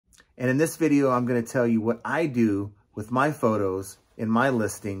And in this video, I'm going to tell you what I do with my photos in my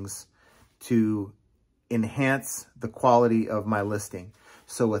listings to enhance the quality of my listing.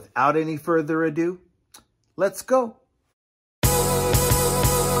 So without any further ado, let's go.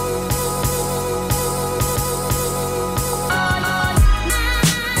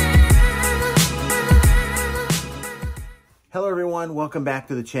 Hello everyone, welcome back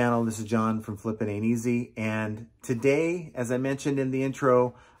to the channel. This is John from Flippin Ain't Easy, and today, as I mentioned in the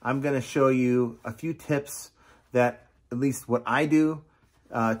intro, I'm going to show you a few tips that, at least what I do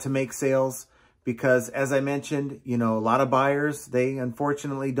to make sales, because as I mentioned, you know, a lot of buyers, they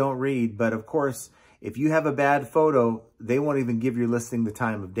unfortunately don't read, but of course, if you have a bad photo, they won't even give your listing the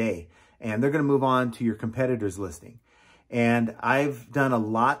time of day, and they're going to move on to your competitor's listing. And I've done a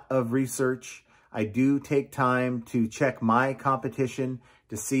lot of research. I do take time to check my competition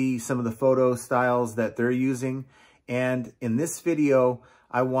to see some of the photo styles that they're using. And in this video,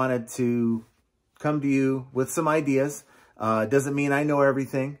 I wanted to come to you with some ideas. Doesn't mean I know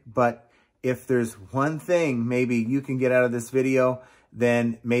everything, but if there's one thing maybe you can get out of this video,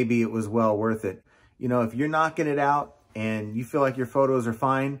 then maybe it was well worth it. You know, if you're knocking it out and you feel like your photos are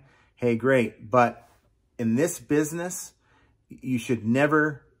fine, hey, great. But in this business, you should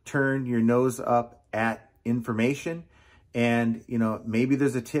never turn your nose up at information. And, you know, maybe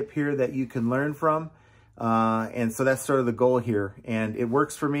there's a tip here that you can learn from. And so that's sort of the goal here. And it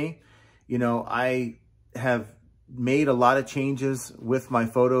works for me. You know, I have made a lot of changes with my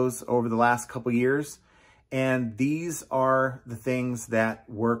photos over the last couple years. And these are the things that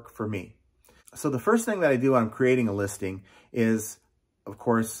work for me. So the first thing that I do when I'm creating a listing is, of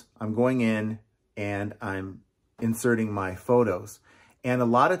course, I'm going in and I'm inserting my photos. And a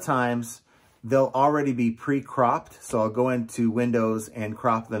lot of times they'll already be pre-cropped. So I'll go into Windows and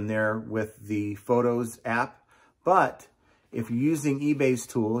crop them there with the Photos app. But if you're using eBay's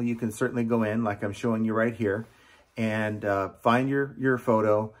tool, you can certainly go in, like I'm showing you right here, and find your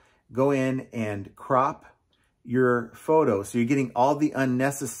photo, go in and crop your photo. So you're getting all the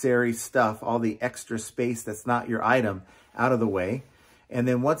unnecessary stuff, all the extra space that's not your item out of the way. And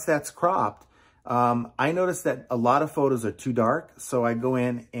then once that's cropped, I noticed that a lot of photos are too dark, so I go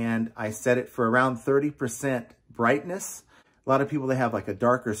in and I set it for around 30% brightness. A lot of people, they have like a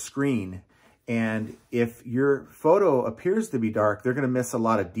darker screen, and if your photo appears to be dark, they're going to miss a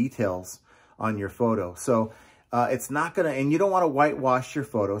lot of details on your photo. So it's not going to, and you don't want to whitewash your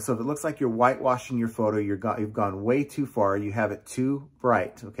photo. So if it looks like you're whitewashing your photo, you've gone way too far. You have it too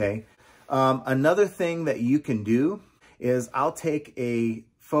bright, okay? Another thing that you can do is I'll take a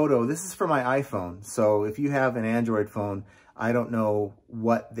photo. This is for my iPhone. So if you have an Android phone, I don't know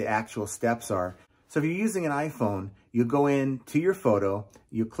what the actual steps are. So if you're using an iPhone, you go into your photo,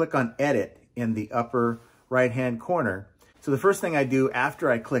 you click on edit in the upper right-hand corner. So the first thing I do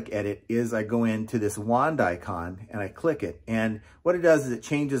after I click edit is I go into this wand icon and I click it. And what it does is it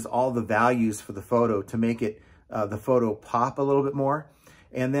changes all the values for the photo to make it the photo pop a little bit more.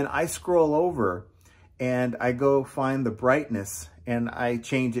 And then I scroll over and I go find the brightness and I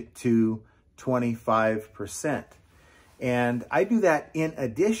change it to 25%. And I do that in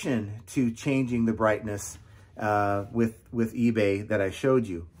addition to changing the brightness with eBay that I showed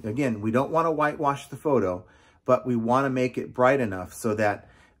you. Again, we don't want to whitewash the photo, but we want to make it bright enough so that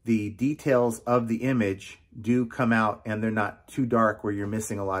the details of the image do come out and they're not too dark where you're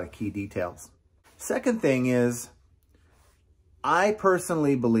missing a lot of key details. Second thing is, I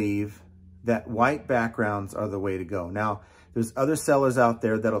personally believe that white backgrounds are the way to go. Now, there's other sellers out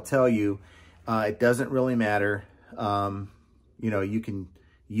there that'll tell you it doesn't really matter. You know, you can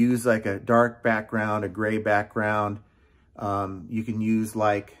use like a dark background, a gray background. You can use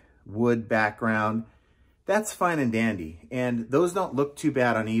like wood background. That's fine and dandy. And those don't look too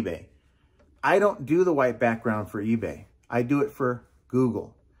bad on eBay. I don't do the white background for eBay. I do it for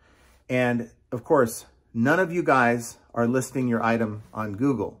Google. And of course, none of you guys are listing your item on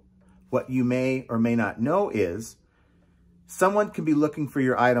Google. What you may or may not know is someone can be looking for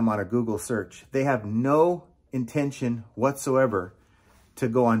your item on a Google search. They have no intention whatsoever to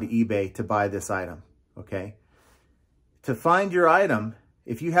go onto eBay to buy this item, okay? To find your item,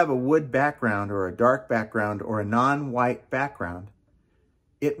 if you have a wood background or a dark background or a non-white background,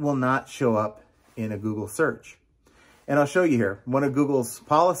 it will not show up in a Google search. And I'll show you here. One of Google's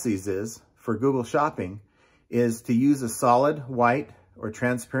policies is, for Google Shopping, is to use a solid white or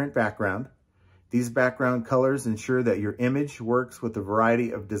transparent background. These background colors ensure that your image works with a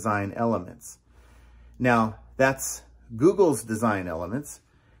variety of design elements. Now, that's Google's design elements.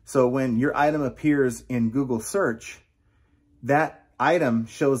 So when your item appears in Google search, that item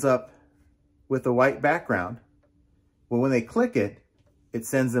shows up with a white background. Well, when they click it, it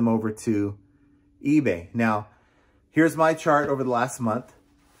sends them over to eBay. Now, here's my chart over the last month,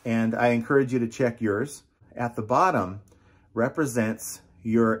 and I encourage you to check yours. At the bottom represents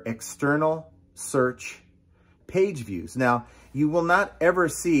your external search page views. Now, you will not ever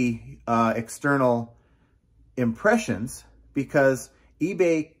see external impressions because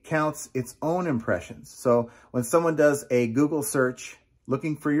eBay counts its own impressions. So when someone does a Google search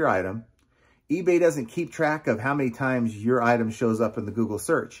looking for your item, eBay doesn't keep track of how many times your item shows up in the Google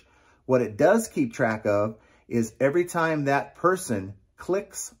search. What it does keep track of is every time that person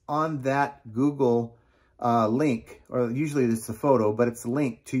clicks on that Google link, or usually it's a photo, but it's a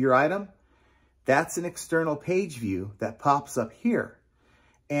link to your item, that's an external page view that pops up here.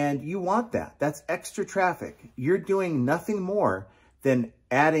 And you want that. That's extra traffic. You're doing nothing more than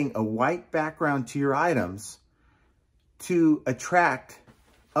adding a white background to your items to attract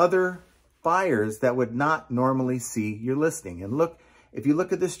other buyers that would not normally see your listing. And look, if you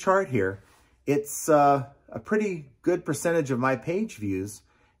look at this chart here, it's a pretty good percentage of my page views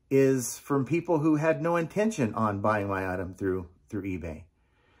is from people who had no intention on buying my item through eBay.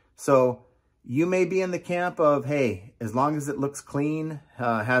 So you may be in the camp of, hey, as long as it looks clean,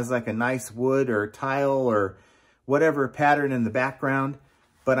 has like a nice wood or tile or whatever pattern in the background.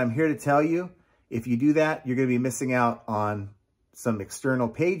 But I'm here to tell you, if you do that, you're going to be missing out on some external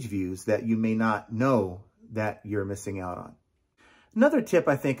page views that you may not know that you're missing out on. Another tip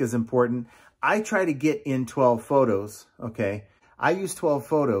I think is important. I try to get in 12 photos, okay? I use 12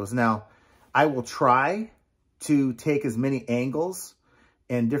 photos. Now, I will try to take as many angles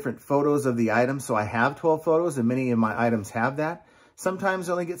and different photos of the item. So I have 12 photos and many of my items have that. Sometimes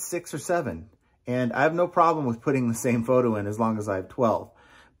I only get 6 or 7. And I have no problem with putting the same photo in as long as I have 12.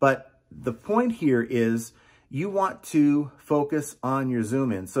 But the point here is you want to focus on your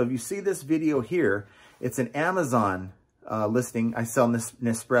zoom in. So if you see this video here, it's an Amazon listing. I sell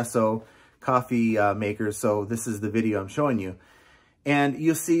Nespresso coffee makers. So this is the video I'm showing you. And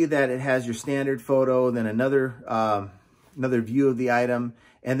you'll see that it has your standard photo, then another view of the item,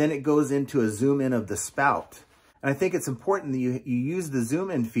 and then it goes into a zoom in of the spout. And I think it's important that you use the zoom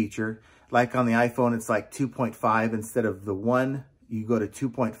in feature. Like on the iPhone, it's like 2.5 instead of the 1, you go to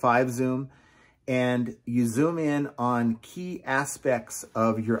 2.5 zoom, and you zoom in on key aspects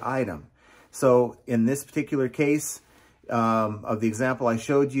of your item. So in this particular case, of the example I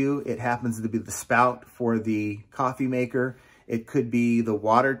showed you, it happens to be the spout for the coffee maker. It could be the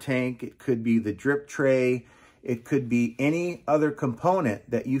water tank. It could be the drip tray. It could be any other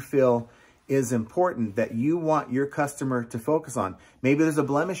component that you feel is important that you want your customer to focus on. Maybe there's a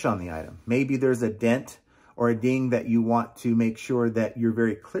blemish on the item. Maybe there's a dent or a ding that you want to make sure that you're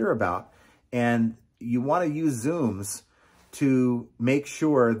very clear about. And you want to use zooms to make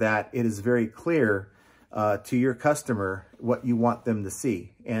sure that it is very clear to your customer what you want them to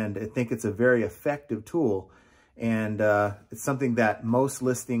see. And I think it's a very effective tool. And it's something that most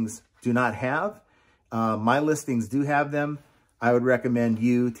listings do not have. My listings do have them. I would recommend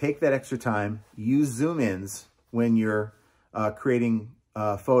you take that extra time, use zoom ins when you're creating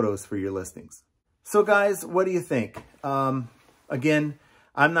photos for your listings. So guys, what do you think? Again,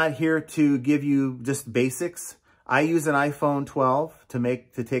 I'm not here to give you just basics. I use an iPhone 12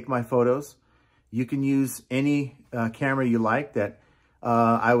 to take my photos. You can use any camera you like. That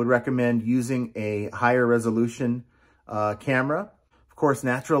I would recommend using a higher resolution camera. Of course,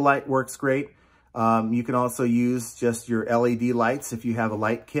 natural light works great. You can also use just your LED lights if you have a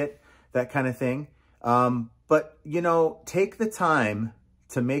light kit, that kind of thing. But, you know, take the time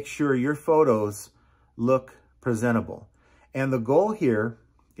to make sure your photos look presentable. And the goal here,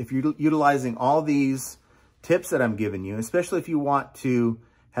 if you're utilizing all these tips that I'm giving you, especially if you want to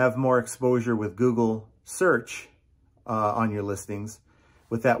have more exposure with Google search on your listings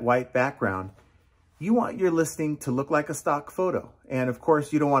with that white background, you want your listing to look like a stock photo. And of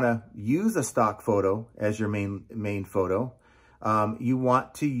course, you don't want to use a stock photo as your main photo. You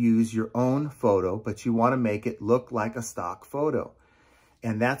want to use your own photo, but you want to make it look like a stock photo.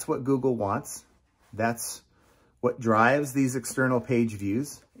 And that's what Google wants. That's what drives these external page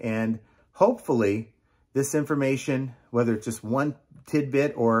views. And hopefully this information, whether it's just one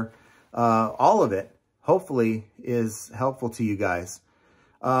tidbit or all of it, hopefully is helpful to you guys.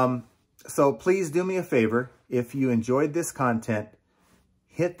 So please do me a favor. If you enjoyed this content,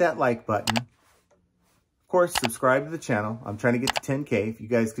 hit that like button. Of course, subscribe to the channel. I'm trying to get to 10K. If you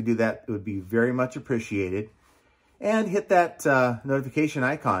guys could do that, it would be very much appreciated. And hit that notification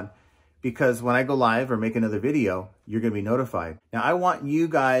icon, because when I go live or make another video, you're going to be notified. Now, I want you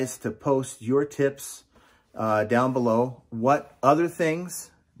guys to post your tips down below. What other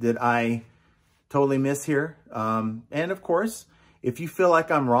things did I totally miss here? And of course, if you feel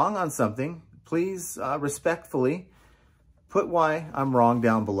like I'm wrong on something, please respectfully put why I'm wrong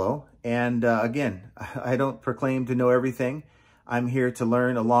down below. And again, I don't proclaim to know everything. I'm here to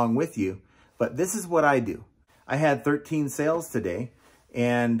learn along with you. But this is what I do. I had 13 sales today,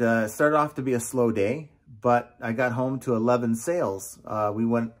 and it started off to be a slow day, but I got home to 11 sales. We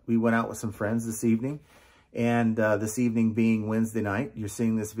went out with some friends this evening, and this evening being Wednesday night, you're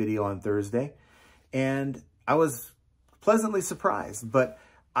seeing this video on Thursday, and I was pleasantly surprised, but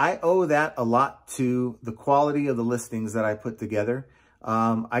I owe that a lot to the quality of the listings that I put together.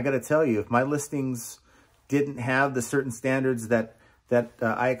 I got to tell you, if my listings didn't have the certain standards that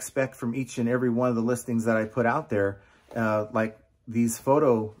I expect from each and every one of the listings that I put out there, like these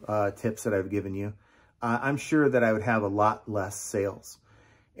photo tips that I've given you, I'm sure that I would have a lot less sales.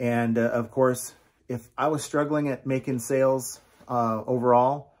 And of course, if I was struggling at making sales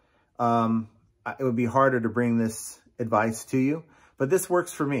overall, it would be harder to bring this advice to you, but this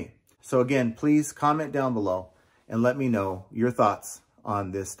works for me. So again, please comment down below and let me know your thoughts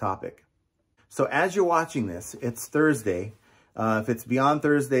on this topic. So as you're watching this, it's Thursday. If it's beyond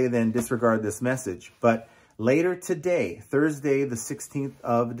Thursday, then disregard this message. But later today, Thursday, the 16th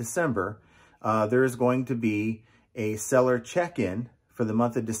of December, there is going to be a seller check-in for the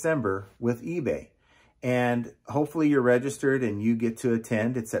month of December with eBay. And hopefully you're registered and you get to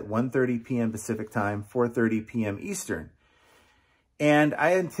attend. It's at 1:30 p.m. Pacific time, 4:30 p.m. Eastern. And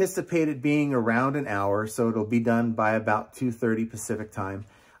I anticipate it being around an hour, so it'll be done by about 2:30 Pacific time.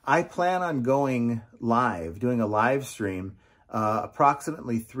 I plan on going live, doing a live stream,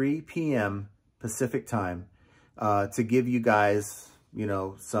 approximately 3 p.m. Pacific time, to give you guys,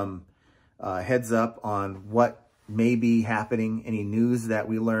 some heads up on what may be happening, any news that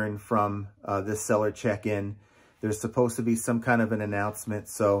we learn from this seller check-in. There's supposed to be some kind of an announcement,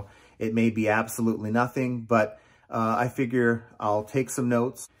 so it may be absolutely nothing, but I figure I'll take some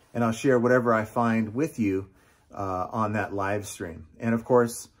notes and I'll share whatever I find with you on that live stream. And of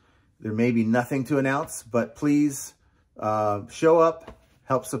course, there may be nothing to announce, but please show up,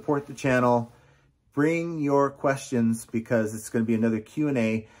 help support the channel, bring your questions because it's going to be another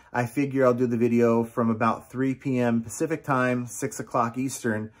Q&A. I figure I'll do the video from about 3 p.m. Pacific time, 6 o'clock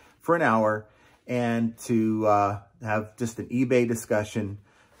Eastern for an hour, and to have just an eBay discussion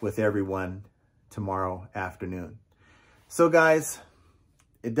with everyone tomorrow afternoon. So guys,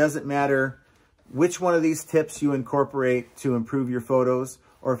 it doesn't matter which one of these tips you incorporate to improve your photos,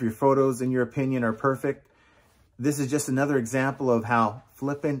 or if your photos, in your opinion, are perfect. This is just another example of how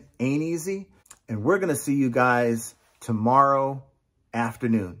flipping ain't easy. And we're going to see you guys tomorrow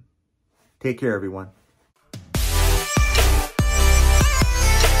afternoon. Take care, everyone.